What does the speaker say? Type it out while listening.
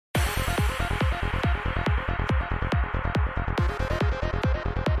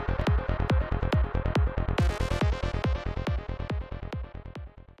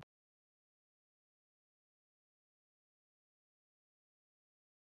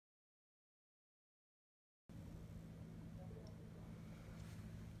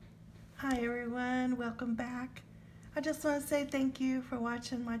Hi everyone, welcome back. I just want to say thank you for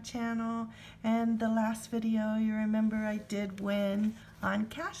watching my channel, and the last video you remember I did win on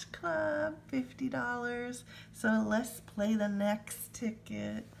Cash Club $50. So let's play the next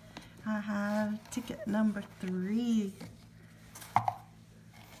ticket. I have ticket number 3.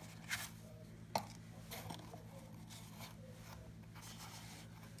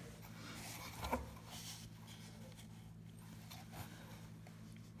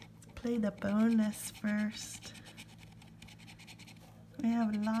 Play the bonus first. We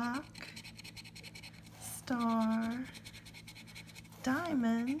have lock, star,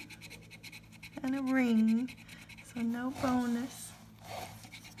 diamond, and a ring, so no bonus.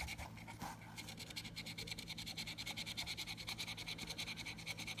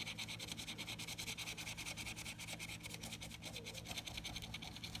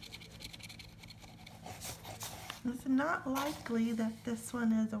 It's not likely that this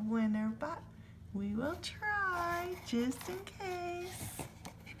one is a winner, but we will try just in case.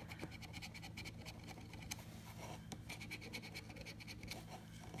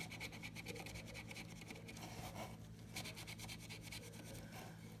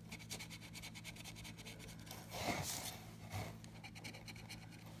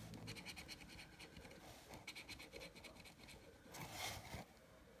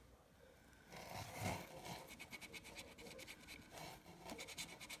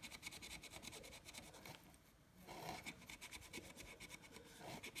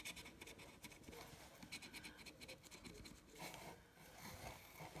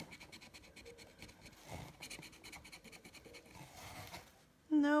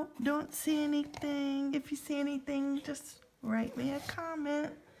 Nope, don't see anything. If you see anything, just write me a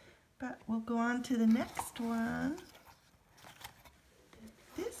comment. But we'll go on to the next one.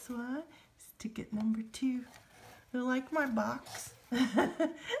 This one is ticket number 2. You like my box?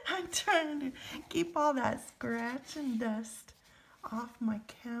 I'm trying to keep all that scratch and dust off my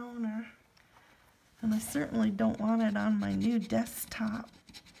counter. And I certainly don't want it on my new desktop.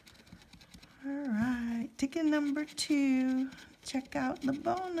 Alright, ticket number 2. Check out the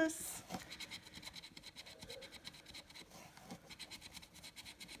bonus.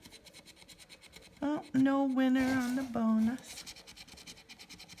 Oh, no winner on the bonus.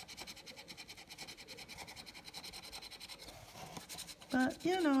 But,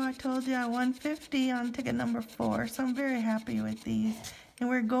 you know, I told you I won 50 on ticket number 4, so I'm very happy with these. And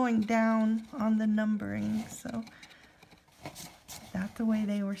we're going down on the numbering, so that's the way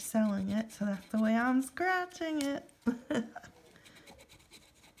they were selling it, so that's the way I'm scratching it.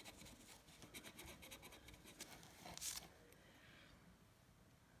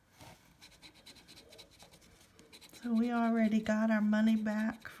 So we already got our money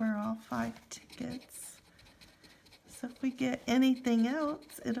back for all 5 tickets. So if we get anything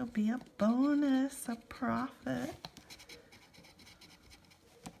else, it'll be a bonus, a profit.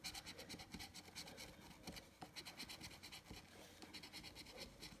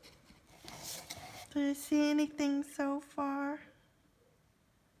 Do you see anything so far?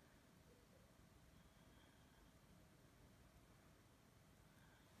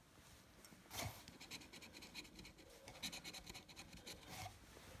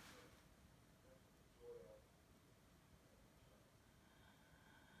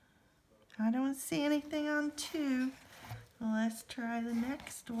 I don't see anything on 2. Let's try the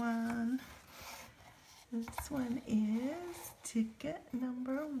next one. This one is ticket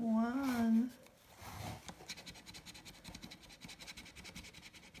number 1.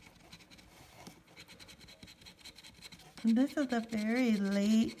 This is a very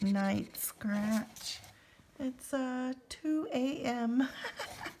late night scratch. It's 2 a.m.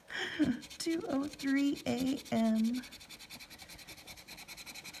 2:03 a.m.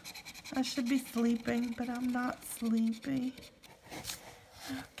 I should be sleeping, but I'm not sleepy.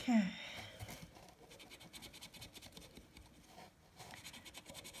 Okay.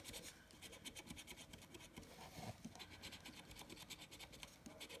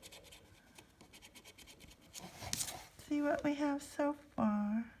 See what we have so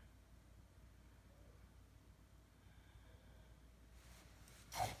far.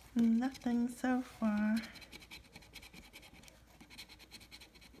 Nothing so far.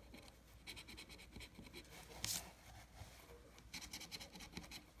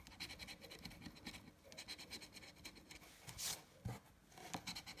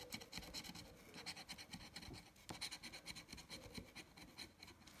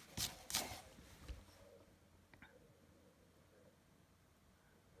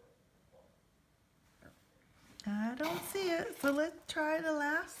 I don't see it, so let's try the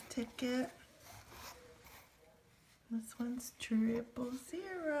last ticket. This one's 000.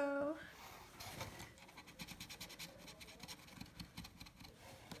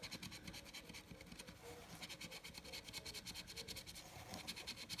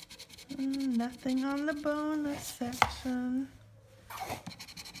 Nothing on the bonus section.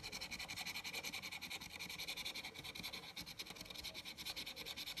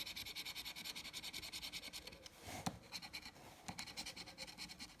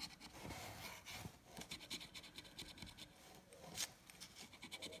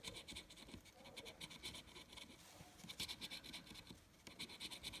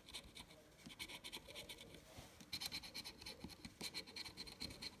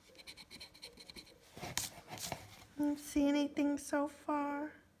 Don't see anything so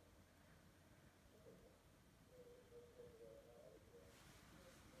far.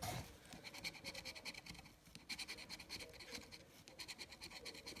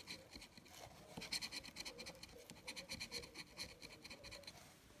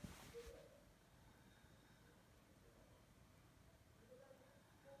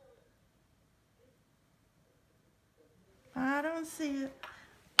 I don't see it.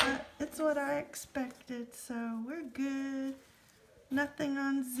 It's what I expected, so we're good. Nothing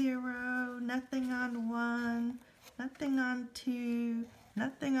on 0, nothing on 1, nothing on 2,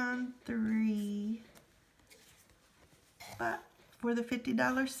 nothing on 3. But for the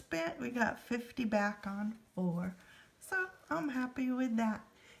 $50 spent, we got 50 back on 4. So I'm happy with that.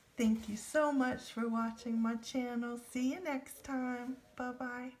 Thank you so much for watching my channel. See you next time.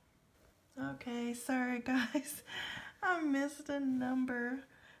 Bye-bye. Okay, sorry guys. I missed a number.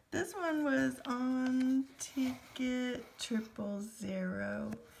 This one was on ticket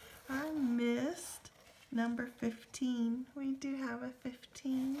 000. I missed number 15. We do have a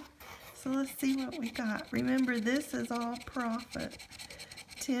 15. So let's see what we got. Remember, this is all profit.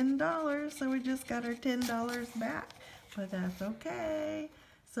 $10, so we just got our $10 back. But that's okay.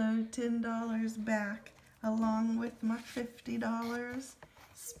 So $10 back along with my $50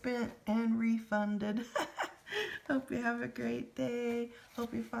 spent and refunded. Hope you have a great day.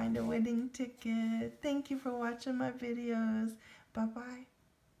 Hope you find a winning ticket. Thank you for watching my videos. Bye-bye.